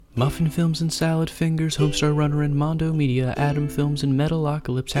Muffin Films and Salad Fingers, Homestar Runner and Mondo Media, Atom Films and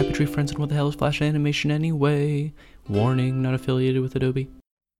Metalocalypse, Happy Tree Friends, and What the Hell is Flash Animation Anyway? Warning, not affiliated with Adobe.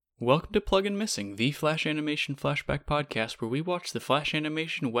 Welcome to Plug and Missing, the Flash Animation Flashback podcast where we watch the Flash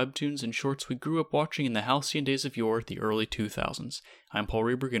animation, webtoons, and shorts we grew up watching in the halcyon days of yore, the early 2000s. I'm Paul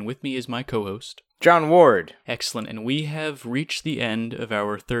Reberg, and with me is my co-host, John Ward. Excellent, and we have reached the end of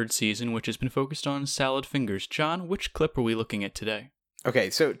our third season, which has been focused on Salad Fingers. John, which clip are we looking at today?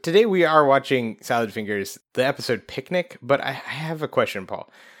 Okay, so today we are watching Salad Fingers, the episode Picnic, but I have a question, Paul.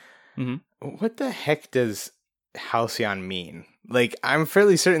 Mm-hmm. What the heck does halcyon mean? Like, I'm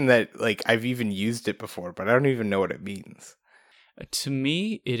fairly certain that, like, I've even used it before, but I don't even know what it means. To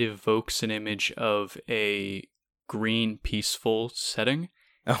me, it evokes an image of a green, peaceful setting.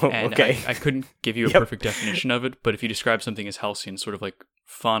 Oh, and okay. I couldn't give you a perfect definition of it, but if you describe something as halcyon, sort of like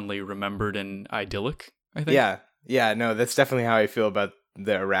fondly remembered and idyllic, I think. Yeah, no, that's definitely how I feel about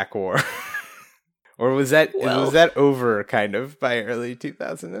the Iraq War. Or was that over, kind of, by early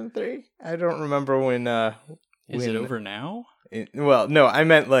 2003? I don't remember when... Is it over now? Well, no, I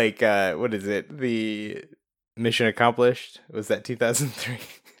meant like, what is it? The Mission Accomplished? Was that 2003?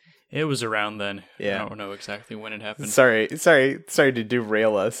 It was around then. Yeah. I don't know exactly when it happened. Sorry to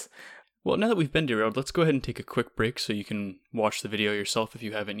derail us. Well, now that we've been derailed, let's go ahead and take a quick break so you can watch the video yourself if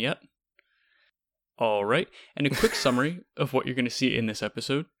you haven't yet. All right, and a quick summary of what you're going to see in this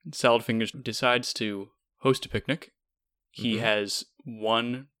episode. Salad Fingers decides to host a picnic. He has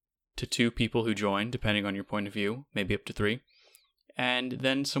 1 to 2 people who join, depending on your point of view, maybe up to 3. And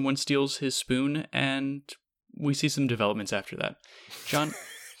then someone steals his spoon, and we see some developments after that. John?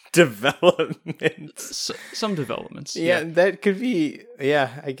 Developments? Some developments. Yeah, that could be,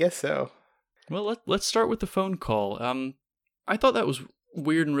 I guess so. Well, let's start with the phone call. I thought that was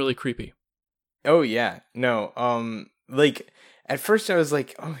weird and really creepy. Oh, yeah. No, like, at first I was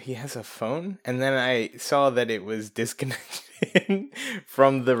like, oh, he has a phone? And then I saw that it was disconnected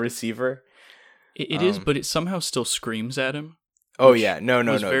from the receiver. It is, but it somehow still screams at him. Oh, yeah. No.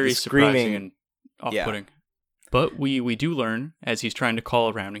 Very surprising and off-putting. Yeah. But we do learn, as he's trying to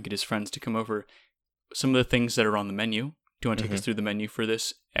call around and get his friends to come over, some of the things that are on the menu. Do you want to take us through the menu for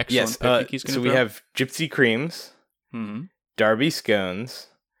this excellent picnic he's going to so we have Gypsy Creams, Darby Scones,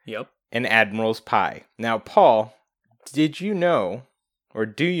 yep, and Admiral's Pie. Now, Paul, did you know, or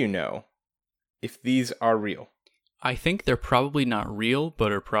do you know, if these are real? I think they're probably not real,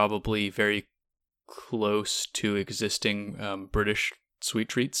 but are probably very close to existing British sweet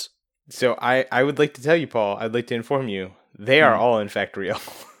treats. So I would like to tell you, Paul, I'd like to inform you, they are all in fact real.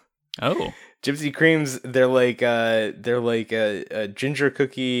 Oh. Gypsy Creams, they're like a ginger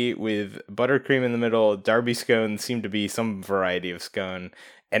cookie with buttercream in the middle. Darby Scones seem to be some variety of scone.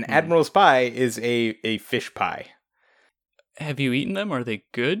 And Admiral's Pie is a fish pie. Have you eaten them? Are they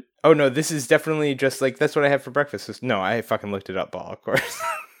good? Oh, no, this is definitely just like, that's what I had for breakfast. No, I fucking looked it up, Paul, of course.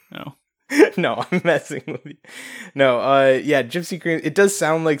 No. No, I'm messing with you. No, Gypsy Creams, it does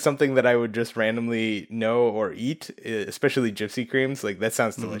sound like something that I would just randomly know or eat, especially Gypsy Creams. Like, that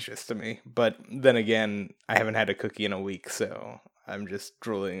sounds delicious to me. But then again, I haven't had a cookie in a week, so I'm just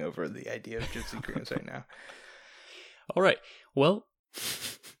drooling over the idea of Gypsy Creams right now. All right. Well,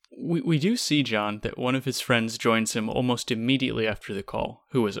 we do see, John, that one of his friends joins him almost immediately after the call.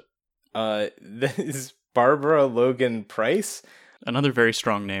 Who is it? That is Barbara Logan Price. Another very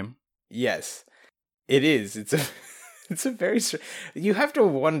strong name. Yes, it is. It's a very. You have to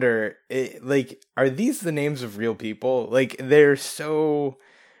wonder, like, are these the names of real people? Like, they're so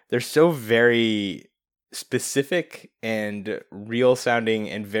very specific and real sounding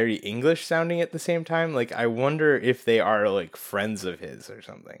and very English sounding at the same time. Like, I wonder if they are like friends of his or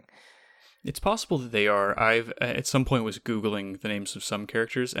something. It's possible that they are. I've at some point was Googling the names of some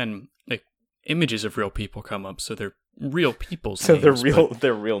characters, and like images of real people come up, so they're real people's so names.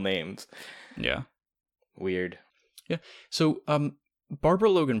 They're real names. Yeah. Weird. Yeah. So Barbara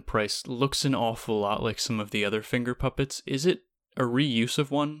Logan Price looks an awful lot like some of the other finger puppets. Is it a reuse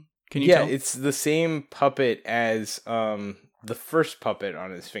of one? Can you tell? Yeah, it's the same puppet as the first puppet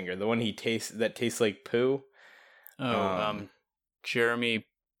on his finger, the one that tastes like poo. Oh, Jeremy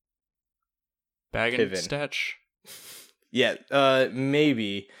Baggins-Statch? Yeah,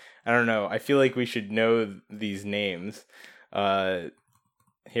 maybe. I don't know. I feel like we should know these names. Here,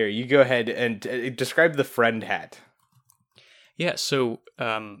 you go ahead and describe the friend hat. Yeah, so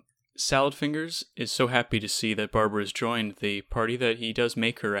Salad Fingers is so happy to see that Barbara has joined the party that he does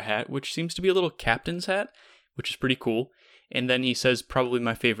make her a hat, which seems to be a little captain's hat, which is pretty cool. And then he says probably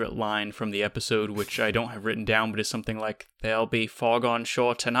my favorite line from the episode, which I don't have written down, but is something like, "There'll be fog on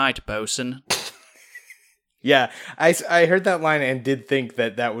shore tonight, bosun." Yeah, I heard that line and did think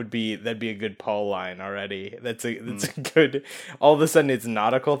that'd be a good Paul line already. That's a good. All of a sudden, it's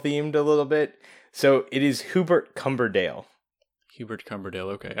nautical themed a little bit. So it is Hubert Cumberdale. Hubert Cumberdale.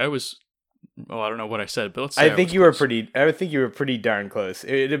 Okay, I don't know what I said, but let's say I think you were pretty. I think you were pretty darn close.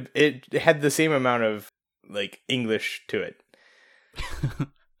 It had the same amount of like English to it.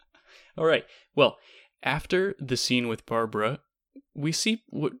 All right. Well, after the scene with Barbara, we see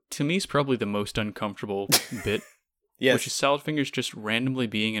what to me is probably the most uncomfortable bit. Yes. Which is Salad Fingers just randomly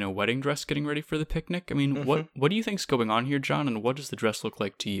being in a wedding dress getting ready for the picnic. I mean, what do you think's going on here, John, and what does the dress look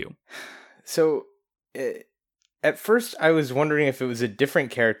like to you? So, at first I was wondering if it was a different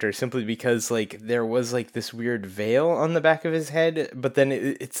character simply because like there was like this weird veil on the back of his head, but then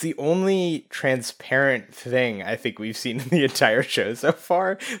it's the only transparent thing I think we've seen in the entire show so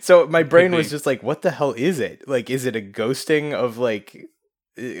far. So my brain was just like, what the hell is it? Like, is it a ghosting of like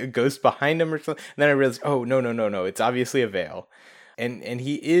a ghost behind him or something? And then I realized, oh no, it's obviously a veil. And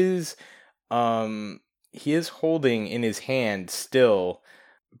he is holding in his hand still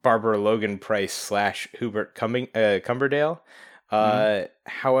Barbara Logan Price / Hubert Cumberdale.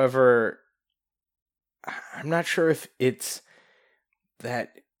 However, I'm not sure if it's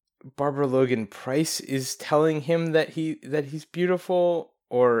that Barbara Logan Price is telling him that he's beautiful,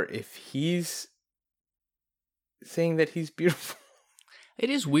 or if he's saying that he's beautiful. It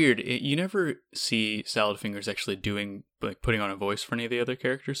is weird. You never see Salad Fingers actually doing like putting on a voice for any of the other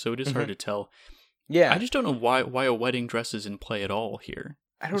characters, so it is hard to tell. Yeah, I just don't know why a wedding dress is in play at all here.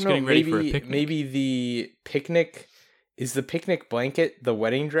 I don't know. Maybe the picnic is the picnic blanket the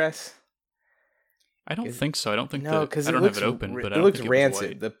wedding dress. I don't think so. I don't think because I don't have it open, but it looks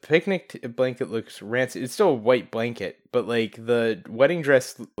rancid. The picnic blanket looks rancid. It's still a white blanket, but like the wedding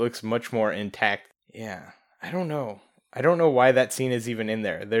dress looks much more intact. Yeah, I don't know. I don't know why that scene is even in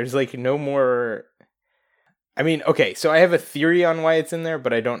there. There's like no more. I mean, okay, so I have a theory on why it's in there,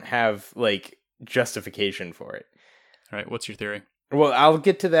 but I don't have like justification for it. All right, what's your theory? Well, I'll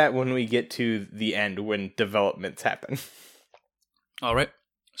get to that when we get to the end, when developments happen. All right.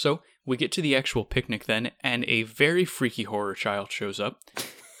 So we get to the actual picnic then, and a very freaky horror child shows up,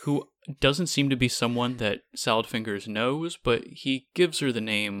 who doesn't seem to be someone that Salad Fingers knows, but he gives her the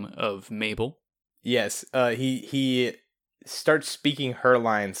name of Mabel. Yes, he starts speaking her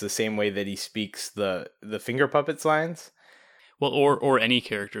lines the same way that he speaks the Finger Puppets lines. Well, or any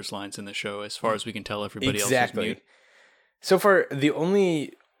character's lines in the show, as far as we can tell. Everybody else is mute. So far, the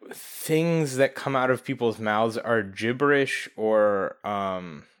only things that come out of people's mouths are gibberish or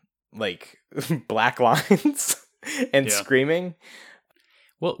like black lines and screaming.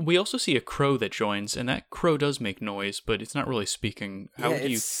 Well, we also see a crow that joins, and that crow does make noise, but it's not really speaking. How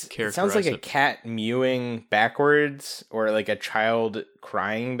would you characterize it? It sounds like a cat mewing backwards, or like a child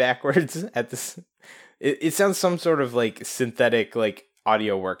crying backwards at this. It sounds some sort of like synthetic like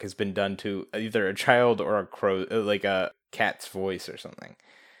audio work has been done to either a child or a crow, like a cat's voice or something.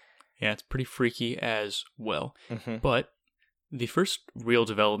 Yeah, it's pretty freaky as well. But the first real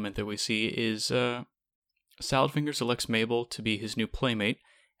development that we see is Salad Fingers elects Mabel to be his new playmate.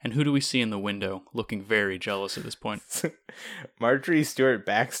 And who do we see in the window, looking very jealous at this point? Marjorie Stewart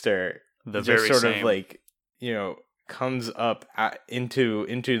Baxter, the very sort of like, comes up into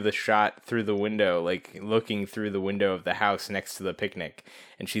the shot through the window, like looking through the window of the house next to the picnic,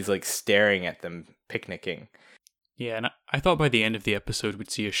 and she's like staring at them picnicking. Yeah, and I thought by the end of the episode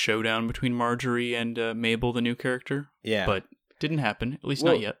we'd see a showdown between Marjorie and Mabel, the new character. Yeah, but didn't happen, at least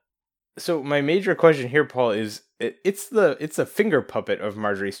not yet. So my major question here, Paul, is it's the finger puppet of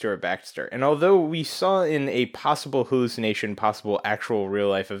Marjorie Stewart Baxter, and although we saw in a possible hallucination, possible actual real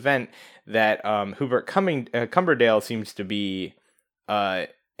life event that Hubert Cumberdale seems to be an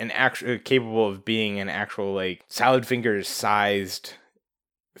actual capable of being an actual like Salad Fingers sized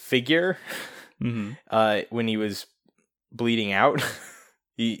figure. When he was bleeding out,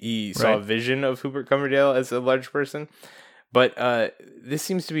 he saw a vision of Hubert Cumberdale as a large person. But this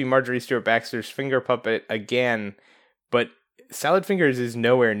seems to be Marjorie Stewart Baxter's finger puppet again, but Salad Fingers is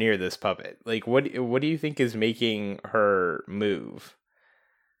nowhere near this puppet. Like, what do you think is making her move?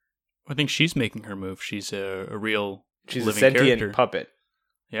 I think she's making her move. She's a real She's living a sentient character. Puppet.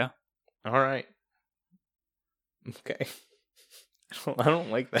 Yeah. All right. Okay. I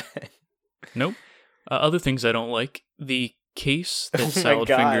don't like that. Nope. Other things I don't like. The case that Salad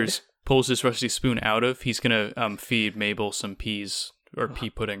Fingers pulls his rusty spoon out of, he's gonna feed Mabel some peas or pea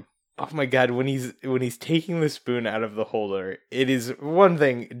pudding. Oh my god, when he's taking the spoon out of the holder, it is one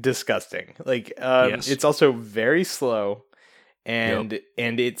thing disgusting. Like It's also very slow, and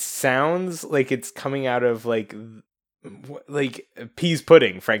it sounds like it's coming out of like like peas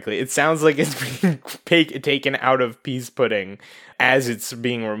pudding, frankly. It sounds like it's being taken out of peas pudding as it's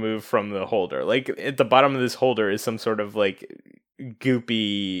being removed from the holder. Like at the bottom of this holder is some sort of like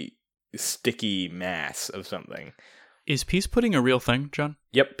goopy, sticky mass of something. Is peas pudding a real thing, John?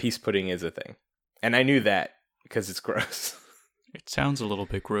 Yep, peas pudding is a thing. And I knew that because it's gross. It sounds a little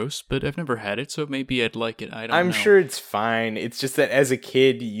bit gross, but I've never had it, so maybe I'd like it. I don't know. I'm sure it's fine. It's just that as a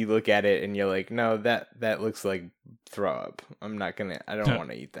kid, you look at it and you're like, no, that looks like throw up. I don't want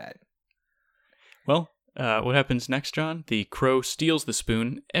to eat that. Well, what happens next, John? The crow steals the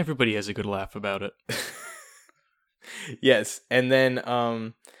spoon. Everybody has a good laugh about it. Yes, and then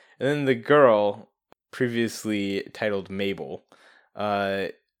the girl, previously titled Mabel,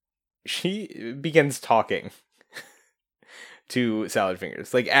 she begins talking to Salad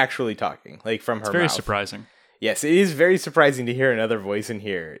Fingers, like actually talking, like from her mouth. It's very surprising. Yes, it is very surprising to hear another voice in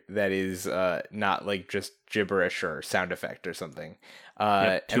here that is not like just gibberish or sound effect or something.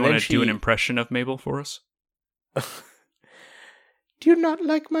 Do you want to do an impression of Mabel for us? Do you not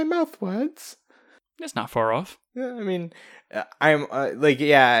like my mouth words? It's not far off. I mean, I'm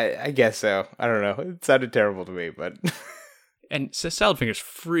I guess so. I don't know. It sounded terrible to me, but... And Salad Fingers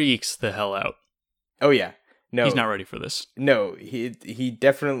freaks the hell out. Oh, yeah. No, he's not ready for this. No, he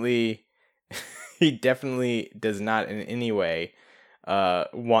definitely does not in any way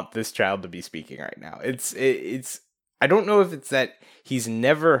want this child to be speaking right now. It's I don't know if it's that he's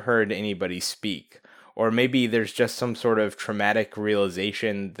never heard anybody speak, or maybe there's just some sort of traumatic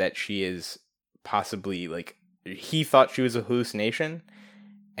realization that she is possibly like he thought she was a hallucination,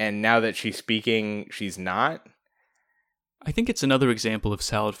 and now that she's speaking, she's not. I think it's another example of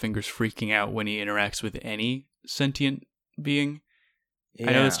Salad Fingers freaking out when he interacts with any sentient being.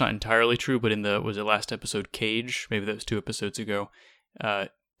 Yeah. I know that's not entirely true, but in the last episode, Cage, maybe that was 2 episodes ago,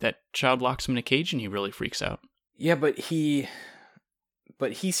 that child locks him in a cage and he really freaks out. Yeah, but he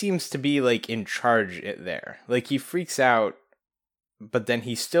seems to be like in charge there. Like he freaks out, but then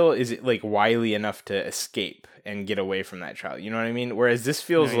he still is like wily enough to escape and get away from that child. You know what I mean? Whereas this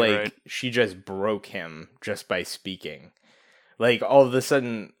feels like right. She just broke him just by speaking. Like, all of a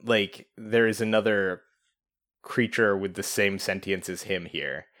sudden, like, there is another creature with the same sentience as him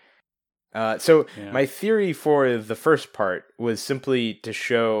here. My theory for the first part was simply to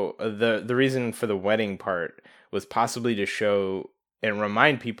show... The reason for the wedding part was possibly to show and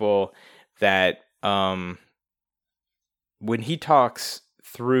remind people that when he talks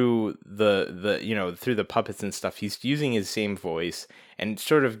through through the puppets and stuff, he's using his same voice, and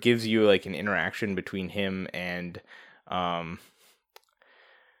sort of gives you, like, an interaction between him and...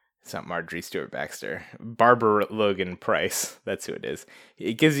 It's not Marjorie Stewart Baxter. Barbara Logan Price. That's who it is.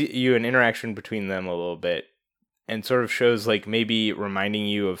 It gives you an interaction between them a little bit and sort of shows, like, maybe reminding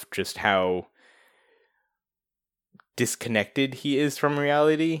you of just how disconnected he is from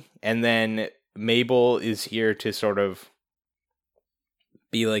reality. And then Mabel is here to sort of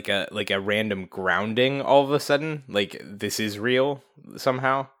be like a random grounding all of a sudden. Like, this is real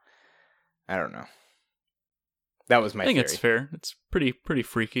somehow. I don't know. That was my theory. I think it's fair. It's pretty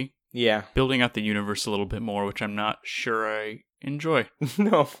freaky. Yeah. Building out the universe a little bit more, which I'm not sure I enjoy.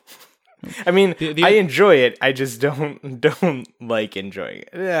 No. I mean, I enjoy it. I just don't like enjoying it.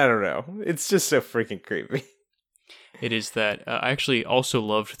 I don't know. It's just so freaking creepy. It is that. I actually also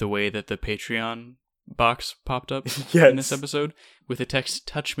loved the way that the Patreon box popped up in this episode with the text,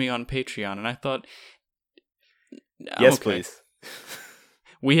 "Touch me on Patreon." And I thought, yes, please.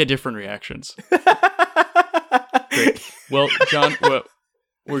 We had different reactions. Great. Well, John,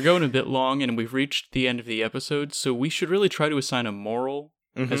 we're going a bit long, and we've reached the end of the episode, so we should really try to assign a moral,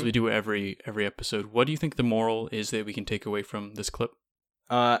 as we do every episode. What do you think the moral is that we can take away from this clip?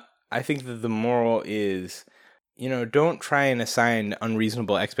 I think that the moral is, don't try and assign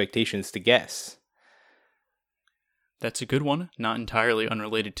unreasonable expectations to guests. That's a good one, not entirely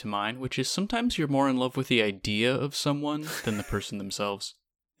unrelated to mine, which is sometimes you're more in love with the idea of someone than the person themselves.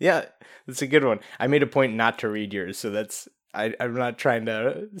 Yeah, that's a good one. I made a point not to read yours, so I'm not trying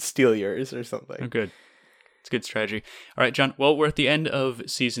to steal yours or something. Oh, good. It's a good strategy. All right, John. Well, we're at the end of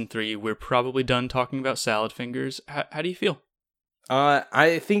season 3. We're probably done talking about Salad Fingers. How do you feel?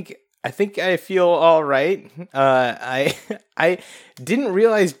 I think I feel all right. I didn't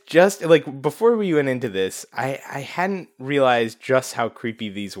realize just like before we went into this, I hadn't realized just how creepy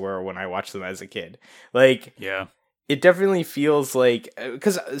these were when I watched them as a kid. Like, yeah. it definitely feels like,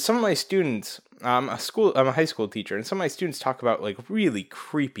 because some of my students, I'm a high school teacher, and some of my students talk about like really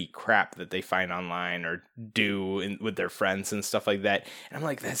creepy crap that they find online or do with their friends and stuff like that. And I'm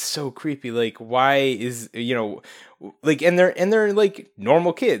like, that's so creepy. Like, why is, like, and they're like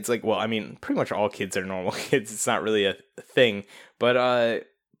normal kids. Like, well, I mean, pretty much all kids are normal kids. It's not really a thing, but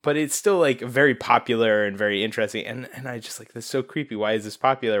it's still like very popular and very interesting. And I just like, that's so creepy. Why is this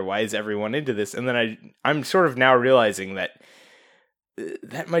popular? Why is everyone into this? And then I'm sort of now realizing that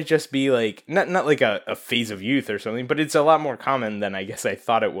that might just be like, not like a phase of youth or something, but it's a lot more common than I guess I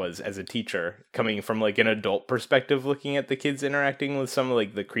thought it was as a teacher, coming from like an adult perspective, looking at the kids interacting with some of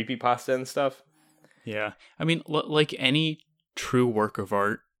like the creepypasta and stuff. Yeah. I mean, like any true work of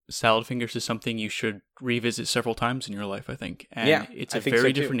art, Salad Fingers is something you should revisit several times in your life, I think. And yeah, it's a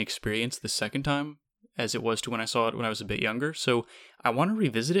very different experience the second time as it was to when I saw it when I was a bit younger. So I want to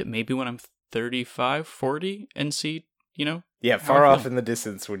revisit it maybe when I'm 35, 40 and see, Yeah, far off in the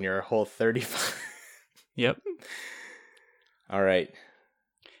distance when you're a whole 35. Yep. All right.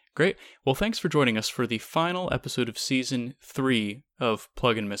 Great. Well, thanks for joining us for the final episode of Season 3 of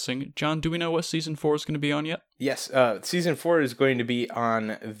Plug and Missing. John, do we know what Season 4 is going to be on yet? Yes, Season 4 is going to be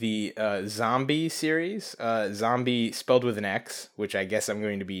on the Zombie series, Zombie spelled with an X, which I guess I'm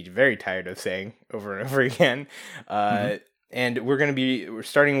going to be very tired of saying over and over again. And we're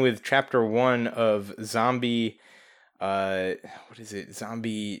starting with Chapter 1 of Zombie,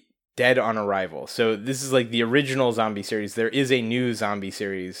 Zombie Dead on Arrival. So this is like the original Zombie series. There is a new Zombie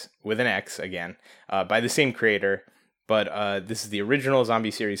series with an X again, by the same creator, but this is the original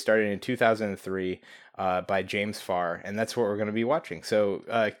Zombie series started in 2003 by James Farr, and that's what we're going to be watching. So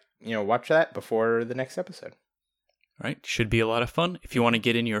watch that before the next episode. All right, should be a lot of fun. If you want to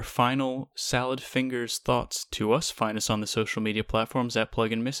get in your final Salad Fingers thoughts to us, find us on the social media platforms at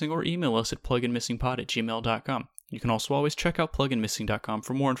Plug and Missing, or email us at plugandmissingpod@gmail.com. You can also always check out plugandmissing.com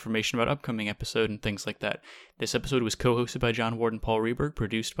for more information about upcoming episode and things like that. This episode was co-hosted by John Ward and Paul Reberg,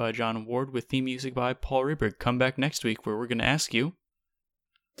 produced by John Ward, with theme music by Paul Reberg. Come back next week where we're going to ask you...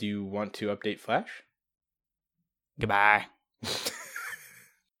 Do you want to update Flash? Goodbye.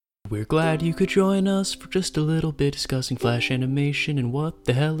 We're glad you could join us for just a little bit discussing Flash animation and what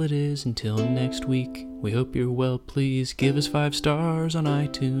the hell it is. Until next week, we hope you're well. Please give us 5 stars on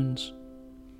iTunes.